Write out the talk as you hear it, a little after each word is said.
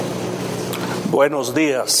Buenos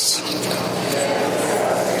días.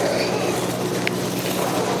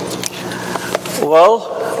 Well,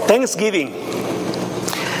 Thanksgiving.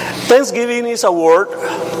 Thanksgiving is a word.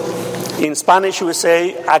 In Spanish we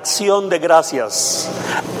say acción de gracias.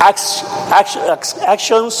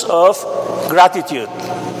 Actions of gratitude.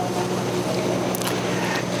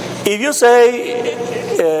 If you say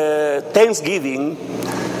Thanksgiving,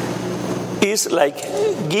 is like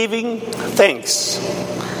giving thanks.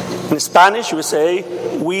 In Spanish, we say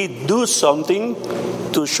we do something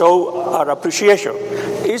to show our appreciation.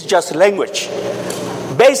 It's just language.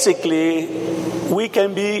 Basically, we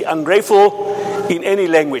can be ungrateful in any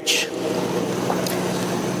language.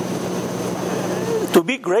 To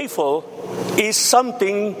be grateful is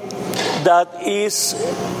something that is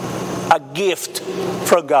a gift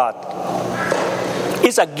from God.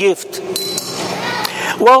 It's a gift.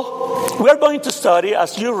 Well, we are going to study,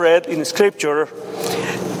 as you read in Scripture,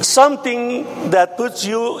 something that puts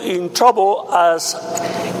you in trouble as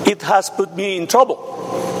it has put me in trouble.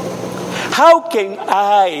 How can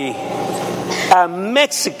I, a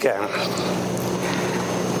Mexican,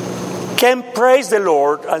 can praise the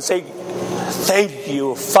Lord and say, "Thank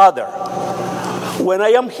you, Father," when I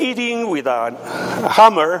am hitting with a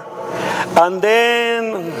hammer and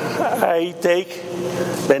then I take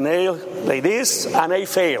the nail like this and I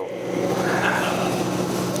fail?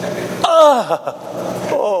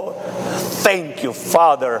 Oh, thank you,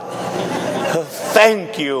 Father.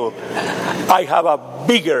 Thank you. I have a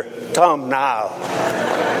bigger thumb now.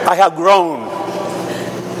 I have grown.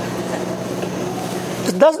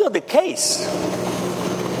 That's not the case.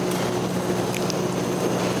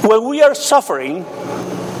 When we are suffering,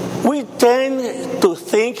 we tend to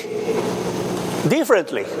think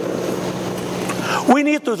differently. We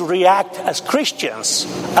need to react as Christians,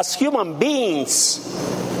 as human beings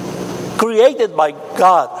created by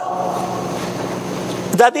God.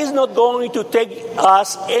 That is not going to take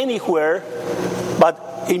us anywhere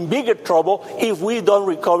but in bigger trouble if we don't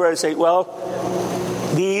recover and say, well,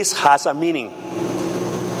 this has a meaning.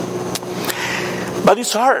 But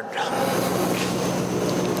it's hard.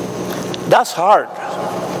 That's hard.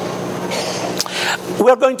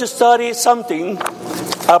 We're going to study something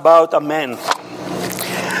about a man.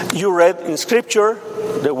 You read in Scripture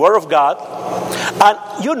the Word of God, and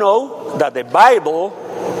you know that the Bible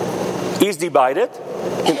is divided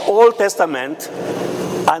in Old Testament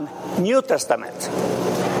and New Testament.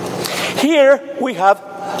 Here we have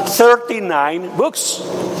 39 books.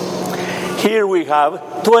 Here we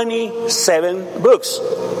have 27 books.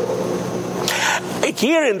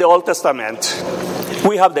 Here in the Old Testament,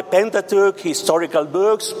 we have the Pentateuch, historical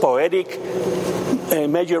books, poetic,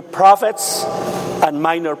 major prophets, and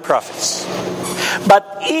minor prophets.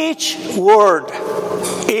 But each word,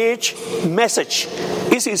 each message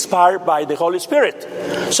is inspired by the Holy Spirit.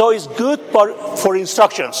 So it's good for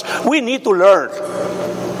instructions. We need to learn.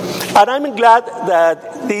 And I'm glad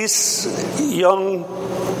that these young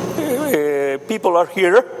people are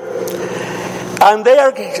here. And they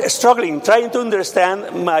are struggling, trying to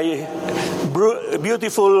understand my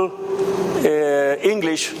beautiful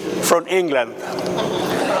English from England.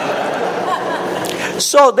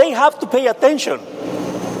 So they have to pay attention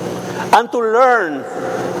and to learn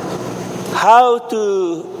how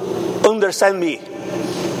to understand me.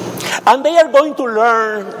 And they are going to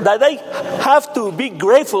learn that they have to be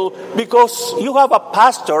grateful because you have a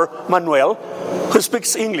pastor, Manuel, who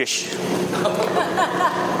speaks English.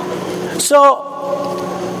 So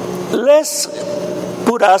let's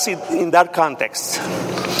put us in that context.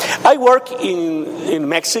 I work in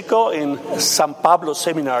Mexico, in San Pablo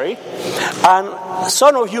Seminary, and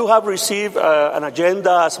some of you have received an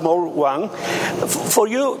agenda, a small one, for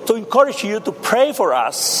you, to encourage you to pray for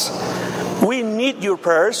us. We need your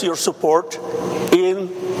prayers, your support in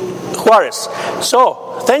Juarez.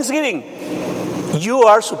 So, Thanksgiving, you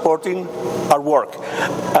are supporting our work.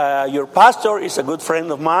 Your pastor is a good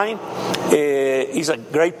friend of mine. He's a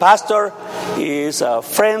great pastor. He's a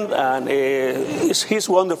friend, and he's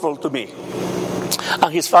wonderful to me.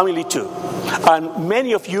 And his family too. And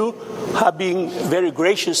many of you have been very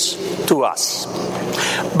gracious to us.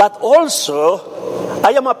 But also,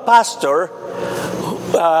 I am a pastor,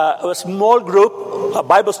 a small group, a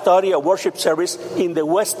Bible study, a worship service in the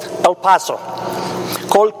West El Paso,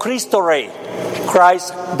 called Cristo Rey,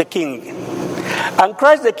 Christ the King. And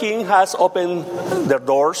Christ the King has opened their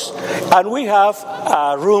doors, and we have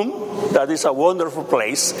a room that is a wonderful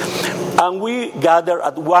place, and we gather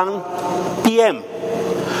at 1 p.m.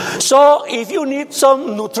 So if you need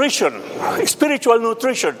some nutrition, spiritual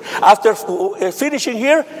nutrition, after finishing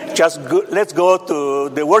here, let's go to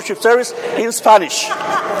the worship service in Spanish.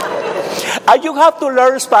 And you have to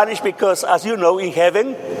learn Spanish because, as you know, in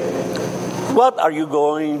heaven, what are you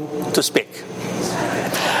going to speak?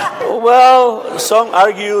 Well, some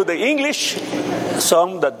argue the English,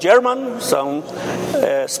 some the German, some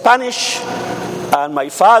Spanish, and my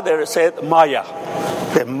father said Maya,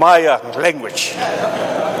 the Maya language.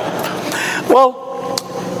 Well,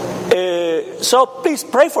 so please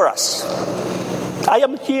pray for us. I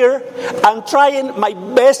am here and trying my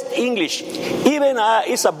best English. Even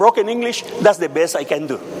it's a broken English, that's the best I can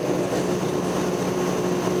do.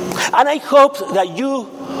 And I hope that you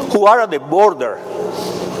who are at the border,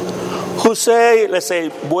 who say, let's say,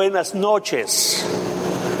 buenas noches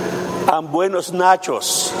and buenos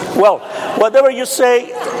nachos. Well, whatever you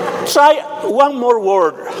say, try one more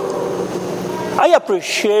word. I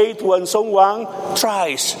appreciate when someone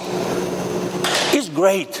tries. It's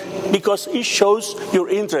great because it shows your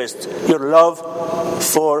interest, your love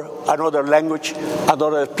for another language,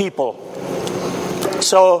 another people.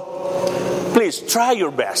 So, please try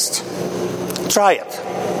your best. Try it.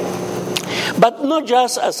 But not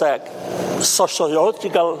just as a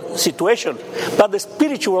sociological situation, but the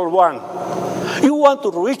spiritual one. You want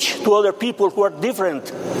to reach to other people who are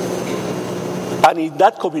different. And in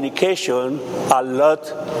that communication, a lot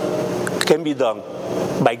can be done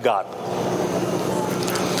by God.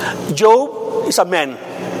 Job is a man.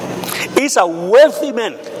 He's a wealthy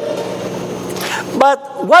man.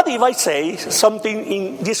 But what if I say something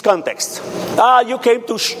in this context? You came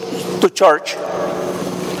to church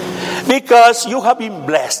because you have been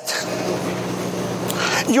blessed.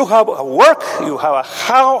 You have a work, you have a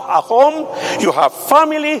house, a home, you have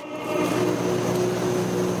family.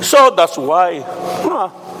 So that's why.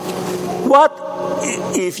 What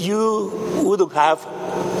if you wouldn't have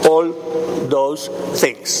all those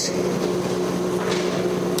things?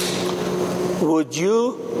 Would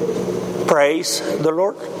you praise the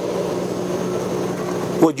Lord?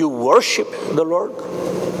 Would you worship the Lord?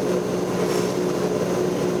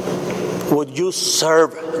 Would you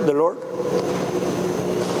serve the Lord?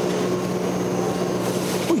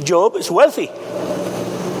 Job is wealthy.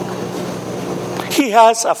 He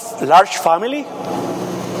has a large family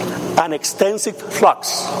and extensive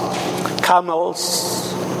flocks,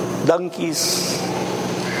 camels, donkeys.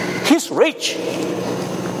 He's rich.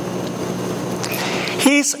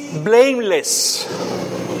 He's blameless.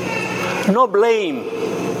 No blame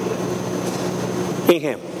in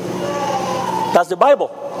him. That's the Bible.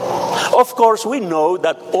 Of course, we know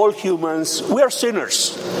that all humans, we are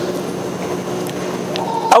sinners.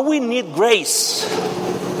 And we need grace.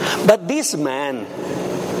 But this man,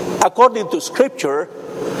 according to Scripture,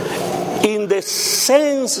 in the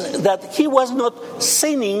sense that he was not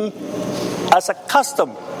sinning as a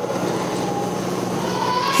custom,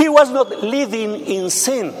 he was not living in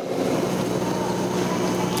sin.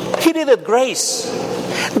 He needed grace.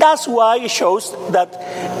 That's why it shows that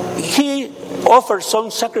he offered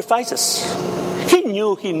some sacrifices. He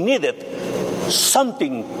knew he needed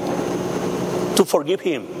something to forgive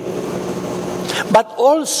him. But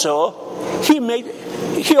also,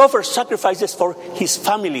 he offered sacrifices for his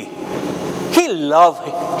family. He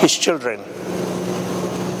loved his children.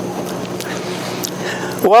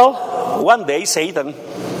 Well, one day Satan,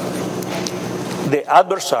 the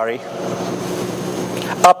adversary,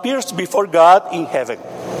 appears before God in heaven.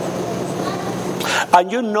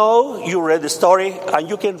 And you read the story, and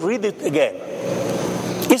you can read it again.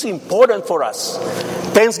 It's important for us.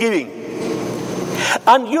 Thanksgiving.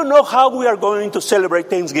 And you know how we are going to celebrate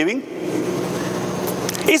Thanksgiving?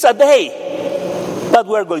 It's a day. But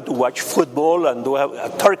we are going to watch football and do a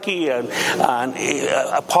turkey and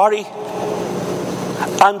a party.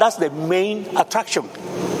 And that's the main attraction.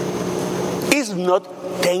 It's not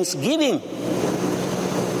Thanksgiving.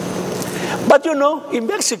 But in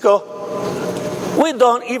Mexico, we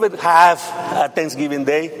don't even have a Thanksgiving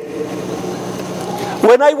Day.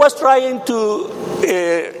 When I was trying to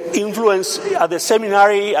influence at the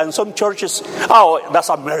seminary and some churches, that's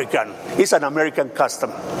American. It's an American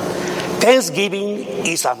custom. Thanksgiving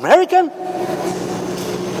is American?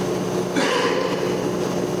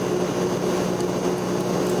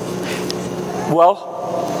 Well,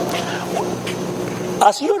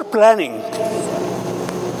 as you're planning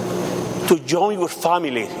to join your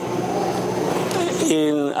family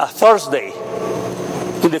in a Thursday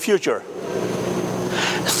in the future,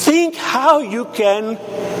 think how you can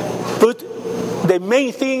put the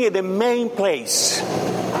main thing in the main place.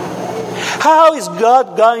 How is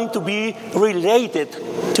God going to be related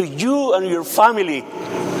to you and your family?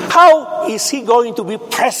 How is He going to be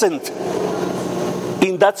present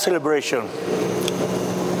in that celebration?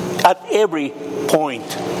 At every point,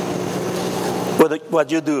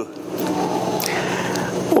 what you do.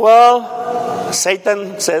 Well,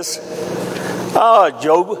 Satan says, "Oh,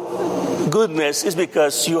 Job, goodness is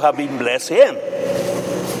because you have been blessed him.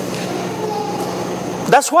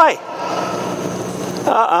 That's why."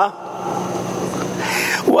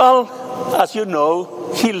 Well, as you know,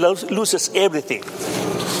 he loses everything.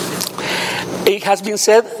 It has been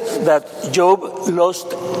said that Job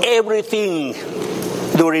lost everything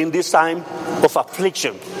during this time of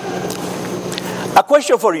affliction. A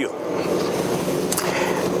question for you.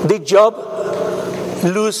 Did Job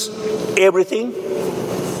lose everything?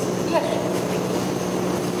 Yes.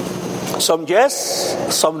 Some yes,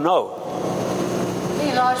 some no.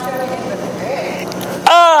 He lost everything but the grave.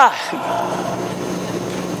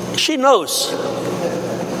 She knows.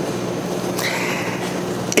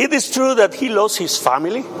 It is true that he lost his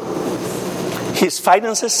family, his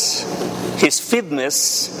finances, his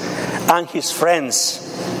fitness, and his friends.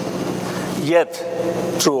 Yet,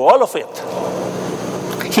 through all of it,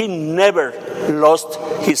 he never lost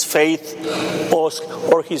his faith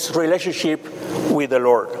or his relationship with the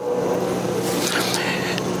Lord.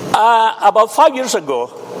 About 5 years ago,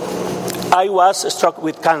 I was struck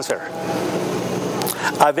with cancer,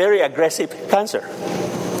 a very aggressive cancer.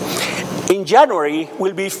 In January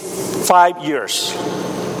will be 5 years.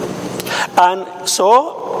 And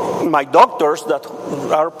so my doctors, that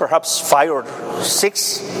are perhaps 5 or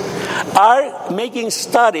 6, are making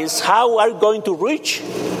studies how are going to reach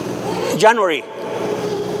January.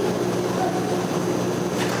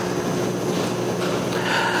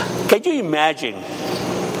 Can you imagine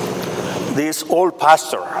this old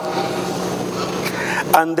pastor?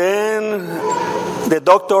 And then the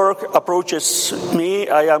doctor approaches me.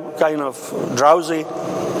 I am kind of drowsy,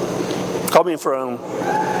 coming from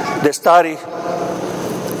the study.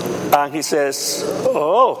 And he says,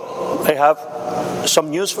 "Oh, I have some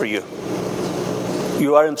news for you.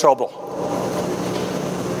 You are in trouble."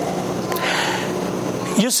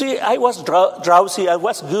 You see, I was drowsy. I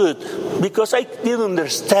was good because I didn't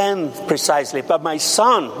understand precisely. But my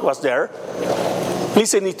son was there,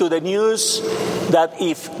 listening to the news that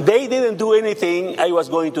if they didn't do anything, I was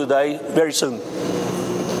going to die very soon.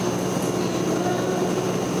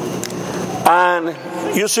 And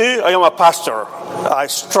you see, I am a pastor. I'm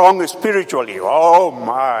strong spiritually. Oh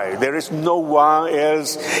my, there is no one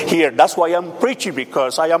else here. That's why I'm preaching,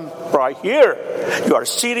 because I am right here. You are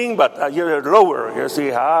sitting, but you're lower. You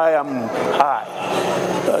see, I am high,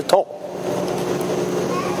 tall.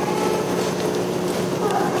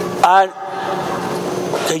 And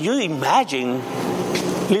can you imagine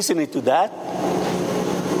listening to that?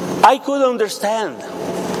 I couldn't understand.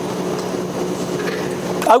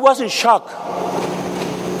 I was in shock.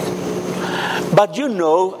 But you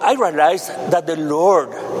know, I realized that the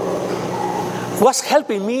Lord was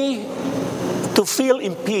helping me to feel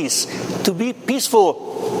in peace, to be peaceful.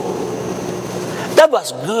 That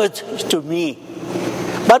was good to me.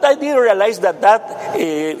 But I didn't realize that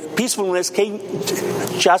peacefulness came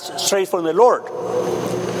just straight from the Lord.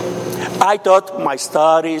 I thought my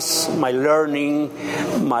studies, my learning,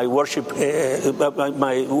 my worship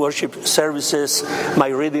services, my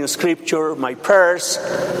reading scripture, my prayers.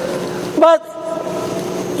 But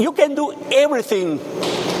you can do everything,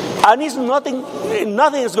 and nothing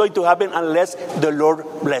is going to happen unless the Lord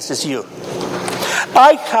blesses you.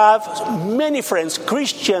 I have many friends,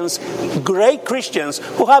 Christians, great Christians,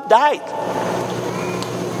 who have died.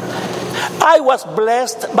 I was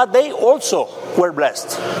blessed, but they also were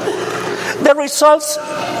blessed. The results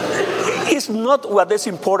is not what is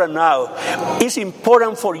important now. It's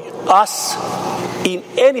important for us in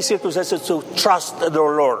any circumstances to trust the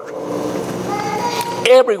Lord.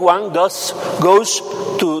 Everyone goes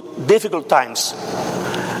to difficult times.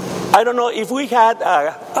 I don't know if we had,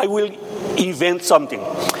 I will invent something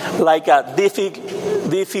like a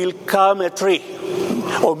difficultometry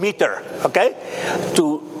or meter, okay?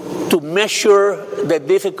 To measure the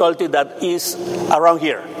difficulty that is around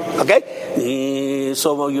here, okay?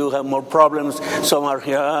 Some of you have more problems, some are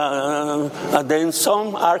here, and then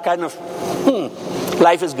some are kind of,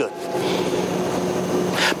 life is good.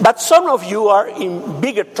 But some of you are in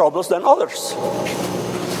bigger troubles than others.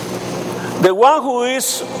 The one who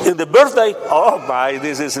is in the birthday, oh my,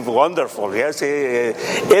 this is wonderful. Yes,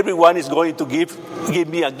 everyone is going to give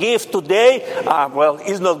me a gift today. Well,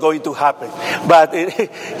 it's not going to happen. But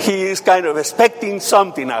he is kind of expecting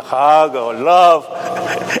something, a hug or love.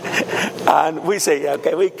 And we say,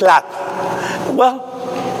 okay, we clap. Well,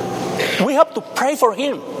 we have to pray for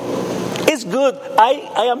him. It's good.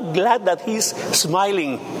 I am glad that he's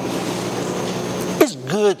smiling. It's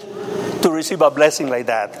good to receive a blessing like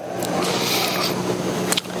that.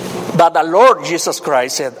 But the Lord Jesus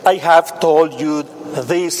Christ said, I have told you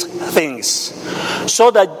these things,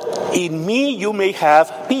 so that in me you may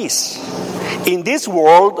have peace. In this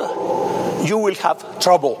world you will have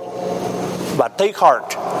trouble, but take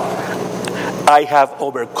heart, I have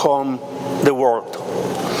overcome the world.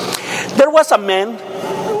 There was a man,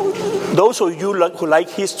 those of you who like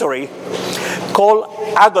history, called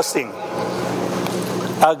Augustine.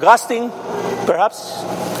 Augustine, perhaps?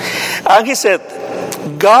 And he said,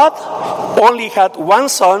 God only had one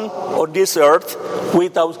son on this earth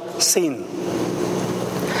without sin,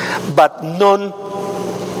 but none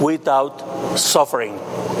without suffering.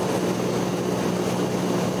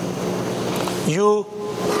 You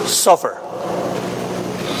suffer.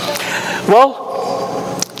 Well,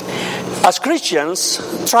 as Christians,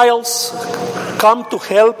 trials come to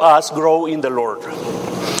help us grow in the Lord.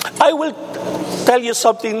 I will tell you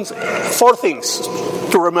something, 4 things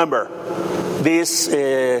to remember. This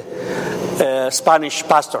Spanish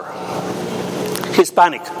pastor,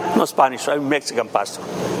 Hispanic, not Spanish, I'm Mexican pastor.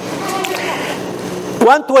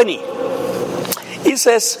 1:20, it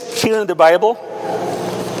says here in the Bible,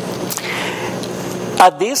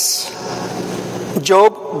 at this,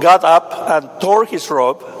 Job got up and tore his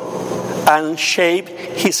robe and shaved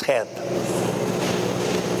his head.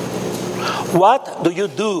 What do you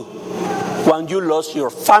do when you lose your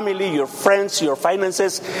family, your friends, your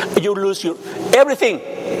finances, you lose your everything?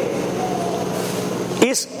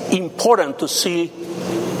 It's important to see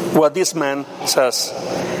what this man says.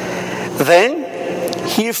 Then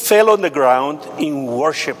he fell on the ground in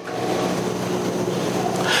worship.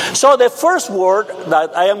 So the first word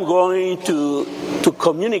that I am going to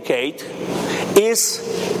communicate is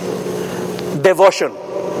devotion.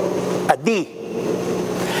 A D.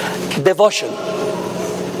 Devotion.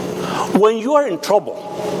 When you are in trouble,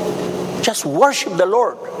 just worship the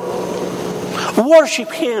Lord.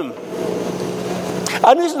 Worship Him.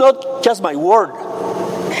 And it's not just my word.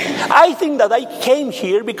 I think that I came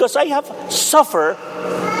here because I have suffered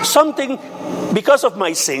something because of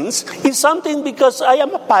my sins. It's something because I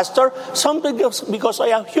am a pastor, something because I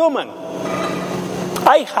am human.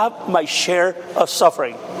 I have my share of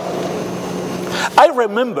suffering. I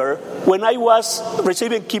remember when I was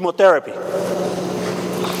receiving chemotherapy.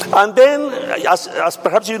 And then, as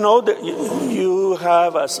perhaps you know, you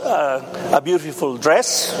have a beautiful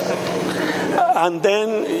dress. And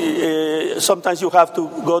then sometimes you have to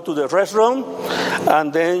go to the restroom.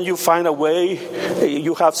 And then you find a way,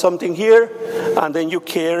 you have something here. And then you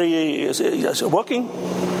carry, walking.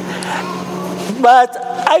 But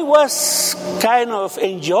I was kind of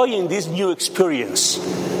enjoying this new experience.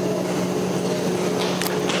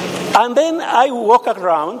 And then I walk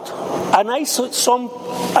around and I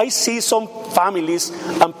see some families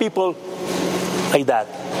and people like that,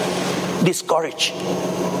 discouraged.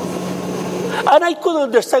 And I couldn't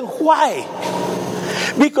understand why.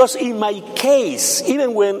 Because in my case,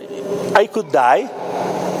 even when I could die,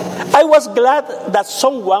 I was glad that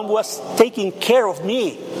someone was taking care of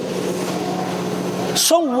me.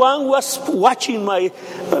 Someone was watching my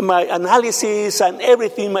analysis and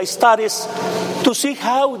everything, my studies, to see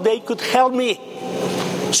how they could help me.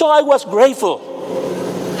 So I was grateful.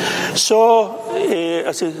 So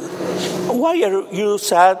I said, why are you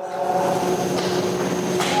sad?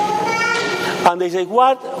 And they say,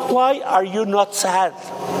 why are you not sad?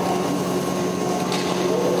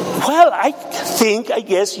 Well, I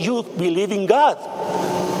guess you believe in God.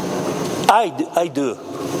 I do.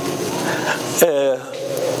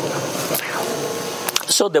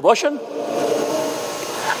 So devotion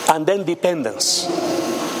and then dependence.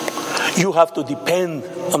 You have to depend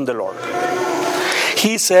on the Lord.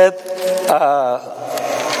 He said,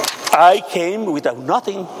 I came without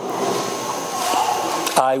nothing.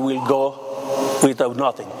 I will go without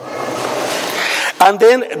nothing. And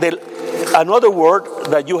then another word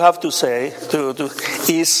that you have to say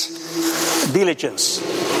is diligence.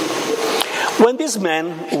 When this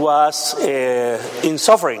man was in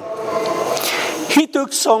suffering, he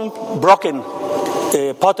took some broken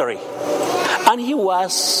pottery and he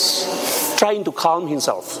was trying to calm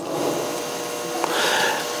himself.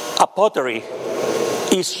 A pottery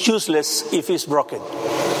is useless if it's broken.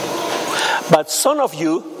 But some of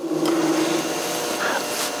you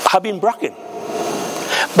have been broken.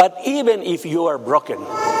 But even if you are broken,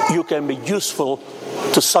 you can be useful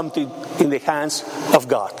to something in the hands of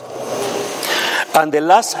God. And the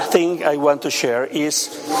last thing I want to share is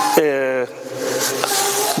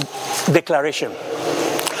declaration.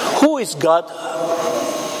 Who is God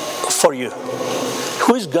for you?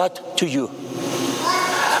 Who is God to you?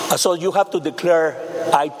 So you have to declare,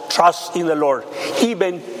 I trust in the Lord,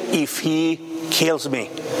 even if He kills me.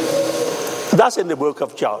 That's in the book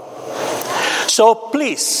of Job. So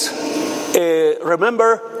please,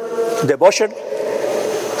 remember devotion,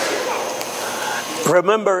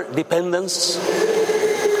 remember dependence,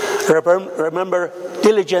 remember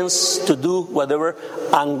diligence to do whatever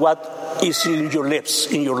and what is in your lips,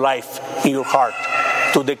 in your life, in your heart,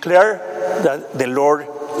 to declare that the Lord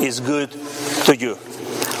is good to you.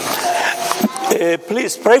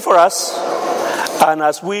 Please pray for us, and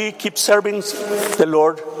as we keep serving the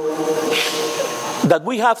Lord, that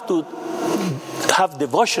we have to have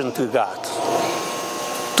devotion to God,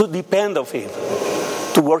 to depend on Him,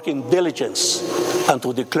 to work in diligence, and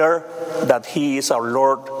to declare that He is our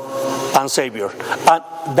Lord and Savior. And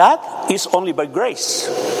that is only by grace.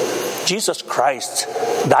 Jesus Christ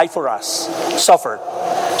died for us, suffered.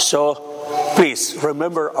 So please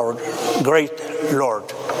remember our great Lord.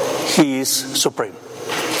 He is supreme.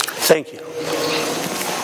 Thank you.